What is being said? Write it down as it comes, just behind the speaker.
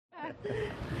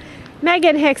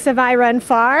Megan Hicks of I Run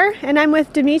Far, and I'm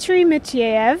with Dmitry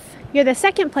Mityaev. You're the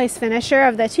second place finisher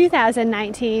of the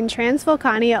 2019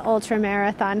 Transvulcania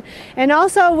Ultramarathon. And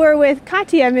also we're with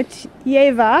Katya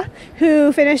Mityaeva,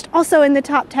 who finished also in the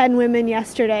top 10 women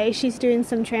yesterday. She's doing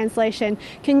some translation.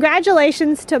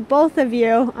 Congratulations to both of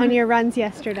you on your runs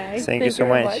yesterday. Thank you so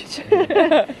much.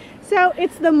 So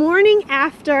it's the morning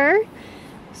after,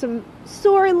 some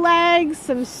sore legs,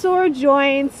 some sore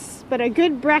joints, but a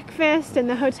good breakfast and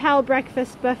the hotel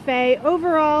breakfast buffet.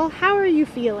 Overall, how are you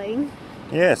feeling?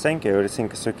 Yeah, thank you. Everything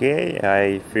is okay.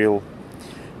 I feel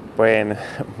pain.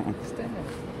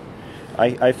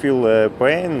 I feel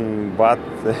pain, but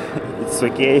it's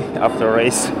okay after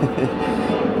race.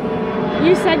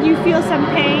 You said you feel some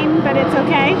pain, but it's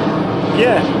okay?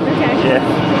 Yeah. Okay. Yeah.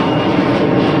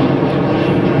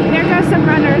 There go some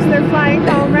runners. They're flying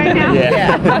home right now.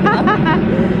 Yeah.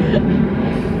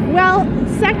 Well,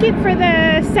 second for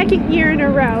the second year in a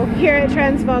row here at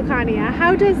Transvulcania.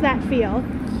 How does that feel?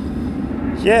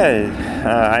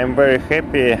 Yeah, I'm very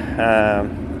happy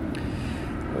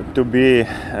to be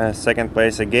second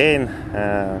place again.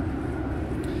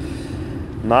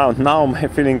 Now my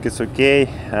feeling is okay.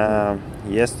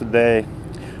 Yesterday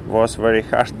was very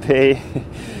hard day.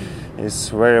 It's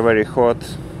very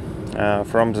hot.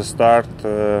 From the start,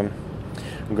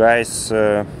 guys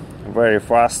very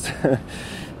fast.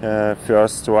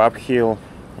 First to uphill,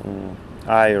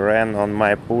 I ran on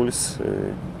my pulse.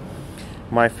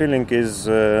 My feeling is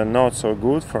not so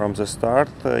good from the start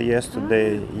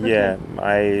yesterday. Okay. Yeah,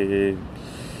 I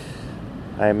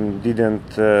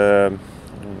didn't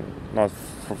not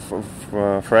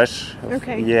fresh.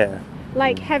 Okay. Yeah.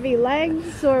 Like heavy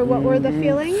legs, or what were the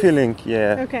feelings? Feeling,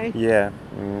 yeah. Okay. Yeah.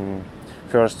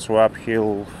 First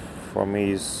uphill for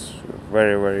me is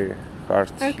very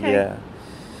hard. Okay. Yeah.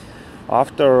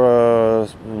 After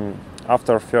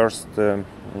first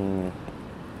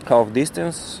half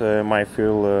distance, I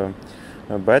feel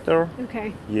better.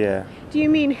 Okay. Yeah. Do you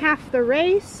mean half the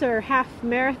race or half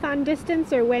marathon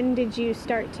distance, or when did you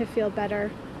start to feel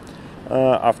better?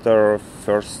 After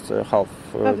first half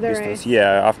Of the distance. race.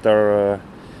 Yeah, after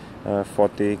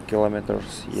 40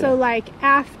 kilometers. Yeah. So like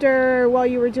after, while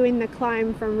you were doing the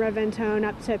climb from Reventone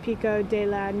up to Pico de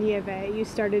la Nieve, you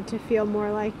started to feel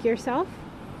more like yourself?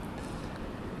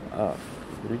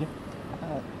 Люди?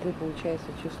 Ты, получается,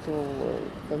 чувствовал,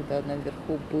 когда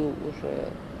наверху был уже,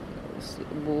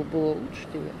 было лучше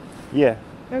тебе? Yeah.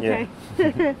 Okay.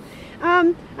 Yeah.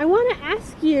 I want to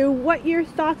ask you what your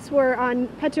thoughts were on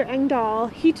Peter Engdahl.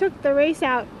 He took the race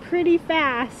out pretty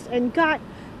fast and got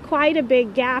quite a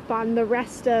big gap on the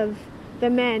rest of the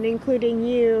men, including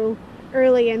you,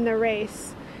 early in the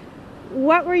race.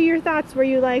 What were your thoughts? Were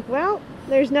you like, well,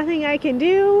 there's nothing I can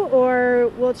do, or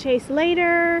we'll chase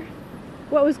later?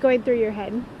 What was going through your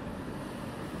head?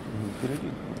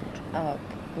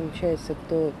 Получается,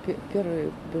 кто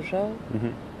первый бежал,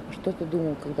 что ты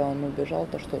думал, когда он убежал,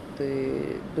 то что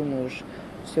ты думаешь,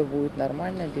 все будет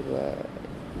нормально, либо...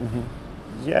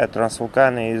 Yeah,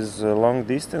 Transvulcania is a long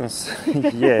distance.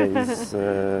 Yeah, it's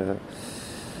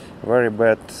very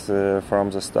bad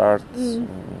from the start.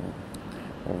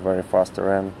 Very fast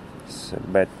run. It's a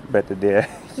bad idea.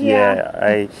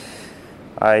 Yeah.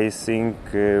 I think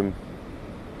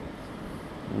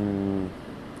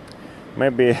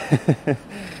maybe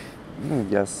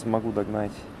я смогу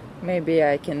догнать. Maybe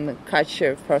I can catch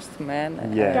your first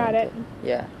man. Yeah. Got it.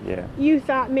 Yeah. Yeah. You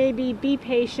thought maybe be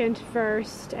patient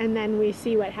first and then we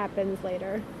see what happens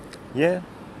later. Yeah.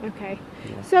 Okay.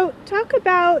 Yeah. So talk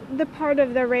about the part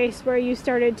of the race where you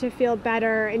started to feel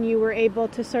better and you were able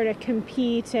to sort of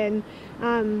compete and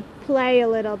play a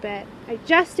little bit. I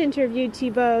just interviewed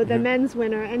Thibaut, the men's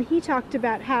winner, and he talked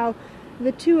about how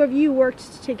the two of you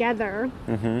worked together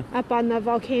up on the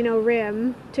volcano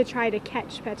rim to try to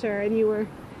catch Peter, and you were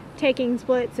taking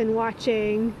splits and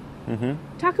watching.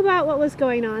 Talk about what was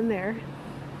going on there.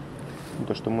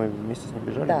 То, что мы вместе с ним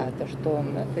бежали. Да, то, что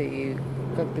он это, и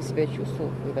как ты себя чувствовал,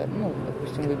 когда, ну,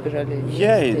 допустим, вы бежали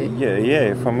вместе.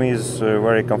 Yeah. For me, it's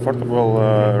very comfortable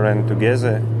running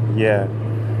together. Yeah,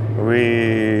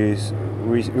 we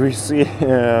see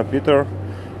Peter.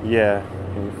 Yeah,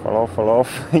 follow.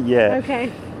 Yeah. Okay.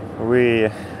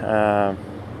 We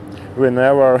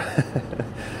never.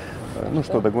 Ну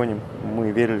что, догоним.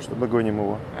 Мы верили, что догоним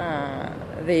его.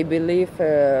 They believe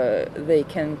they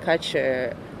can catch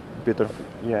Peter.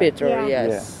 Yeah. Peter, Yeah.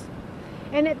 yes.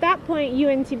 And at that point, you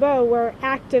and Thibaut were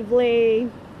actively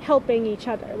helping each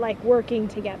other, like working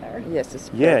together. Yes, it's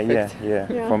Yeah. perfect.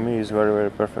 Yeah. For me, it's very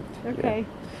perfect. Okay.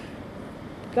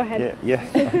 Go ahead. Yeah.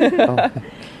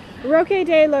 Roque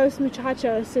de los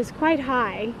Muchachos is quite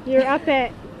high. You're up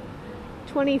at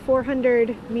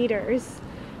 2,400 meters.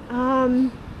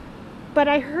 But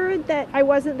I heard that, I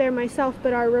wasn't there myself,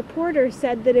 but our reporter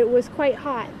said that it was quite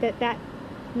hot, that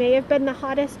may have been the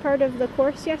hottest part of the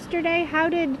course yesterday. How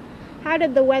did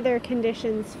the weather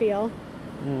conditions feel?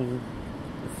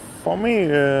 For me,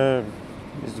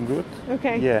 it's good.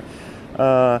 Okay. Yeah.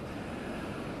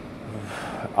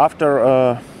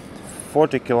 After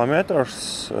 40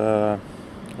 kilometers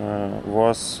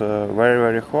was very,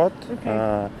 very hot.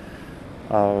 Okay.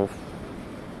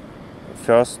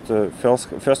 First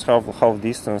half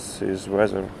distance is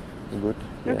weather good.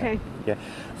 Yeah. Okay. Yeah.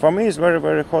 For me, it's very,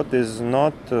 very hot. It's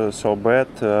not so bad.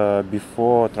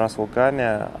 Before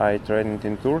Transvulcania, I trained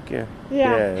in Turkey.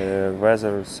 Yeah.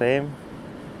 Weather same.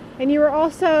 And you were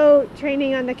also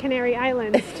training on the Canary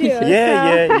Islands too.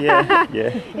 Yeah.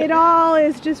 It all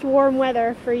is just warm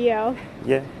weather for you.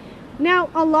 Yeah. Now,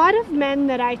 a lot of men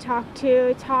that I talk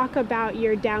to talk about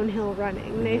your downhill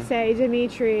running. They say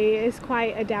Dmitry is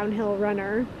quite a downhill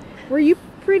runner. Were you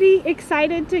pretty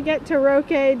excited to get to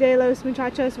Roque de los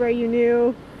Muchachos, where you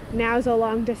knew now's a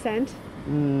long descent?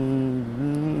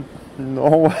 No.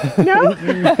 No?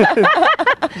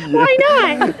 Why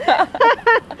not?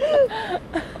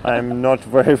 I'm not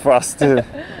very fast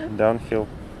downhill.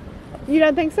 You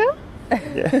don't think so?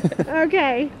 Yeah.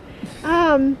 Okay.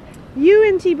 You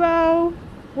and Thibaut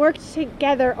worked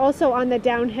together also on the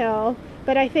downhill,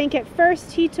 but I think at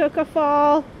first he took a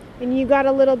fall and you got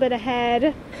a little bit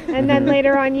ahead, and then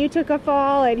later on you took a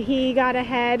fall and he got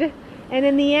ahead, and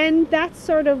in the end that's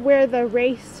sort of where the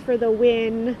race for the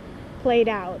win played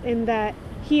out, in that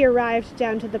he arrived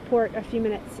down to the port a few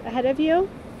minutes ahead of you.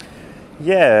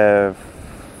 Yeah,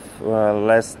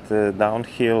 last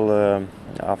downhill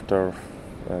after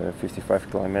 55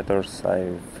 kilometers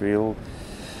I feel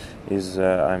is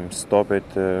I'm stopped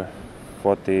at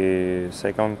 40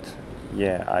 seconds.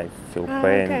 Yeah, I feel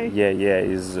pain. Okay. Yeah,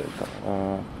 is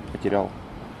потерял.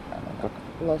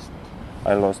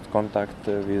 I lost contact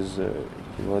with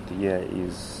pilot. Yeah,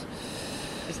 is.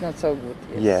 It's not so good.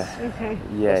 Yeah. Okay.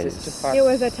 Yeah, It's too fast. It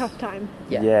was a tough time.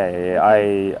 Yeah.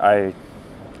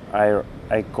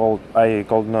 I could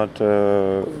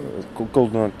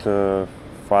not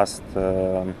fast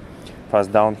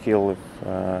downhill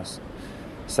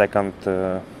second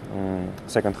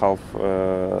half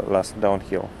last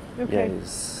downhill. Okay. Yeah,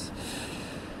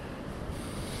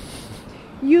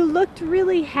 You looked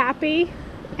really happy,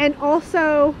 and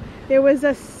also there was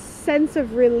a sense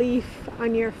of relief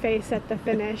on your face at the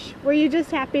finish. Were you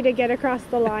just happy to get across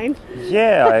the line?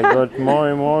 yeah, I got more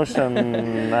emotion.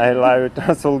 I love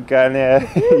Transvulcania.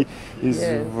 It's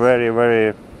very,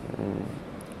 very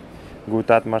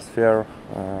good atmosphere.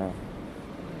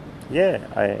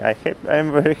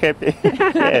 I'm very happy.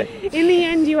 Yeah. In the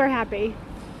end, you are happy.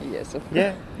 Yes, of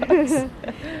course. Yeah.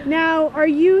 Now, are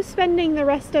you spending the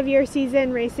rest of your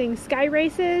season racing sky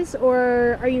races,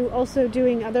 or are you also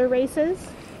doing other races?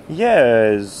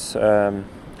 Yes.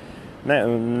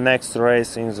 Next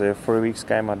race in the 3 weeks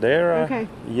Sky Madeira. Okay.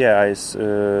 Yeah,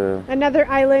 Another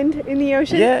island in the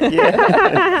ocean?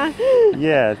 Yeah.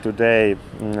 Yeah, today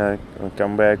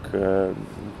come back to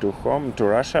home, to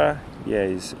Russia. Yeah,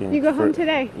 You go home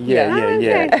today?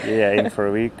 Yeah, in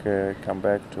 4 week come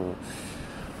back to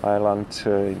island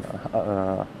in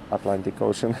Atlantic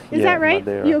Ocean. Is that right?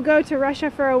 Madeira. You'll go to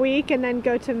Russia for a week and then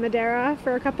go to Madeira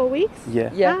for a couple weeks? Yeah.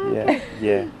 Okay.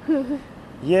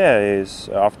 Yeah, is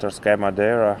after Sky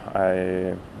Madeira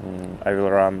I will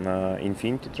run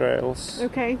Infinity Trails.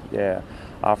 Okay. Yeah,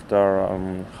 after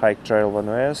Hike Trail Van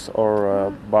Nuys or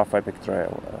Buff Epic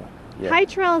Trail. High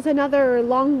Trail is another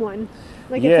long one.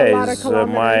 Like it's a lot of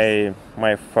kilometers.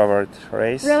 my favorite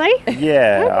race. Really?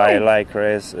 Yeah, Okay. I like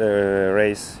race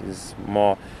is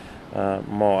more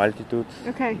altitude.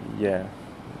 Okay. Yeah,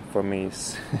 for me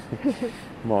it's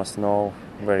more snow.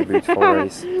 Very beautiful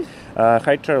race.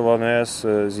 High Trail Van Nuys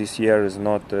this year is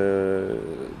not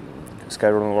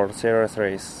Skyrun World Series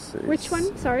race. Which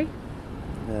one? Sorry.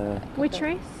 Which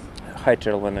race? High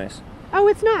Trail Van Nuys. Oh,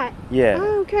 it's not. Yeah.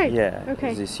 Oh, okay. Yeah.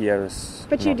 Okay. This year is.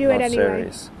 But you not, do it not anyway.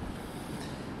 series.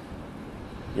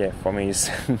 Yeah, for me it's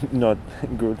not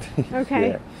good.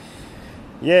 Okay.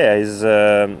 Yeah, is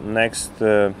next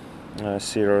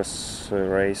serious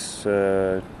race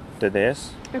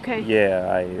TDS. Okay.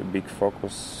 Yeah, I big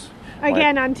focus.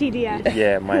 Again on TDS.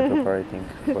 Yeah, my preparing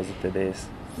for the TDS.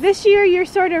 This year you're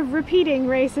sort of repeating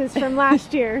races from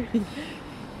last year.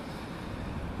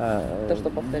 То, что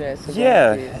повторяется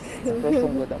Yeah. с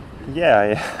прошлым годом.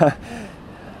 Yeah.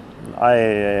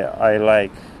 I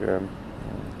like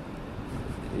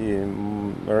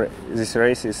these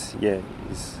races. Yeah,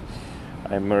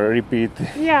 I'm repeat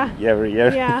Yeah. every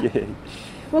year. Yeah.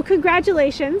 Well,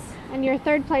 congratulations on your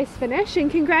third place finish,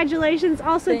 and congratulations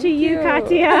also Thank to you, you.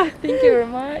 Katya. Thank you very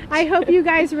much. I hope you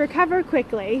guys recover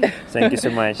quickly. Thank you so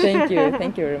much. Thank you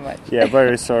very much. Yeah,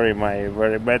 very sorry, my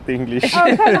very bad English.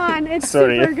 Oh, come on. It's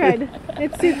Sorry. super good.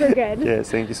 It's super good. Yeah,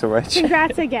 thank you so much.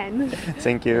 Congrats again.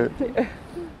 Thank you.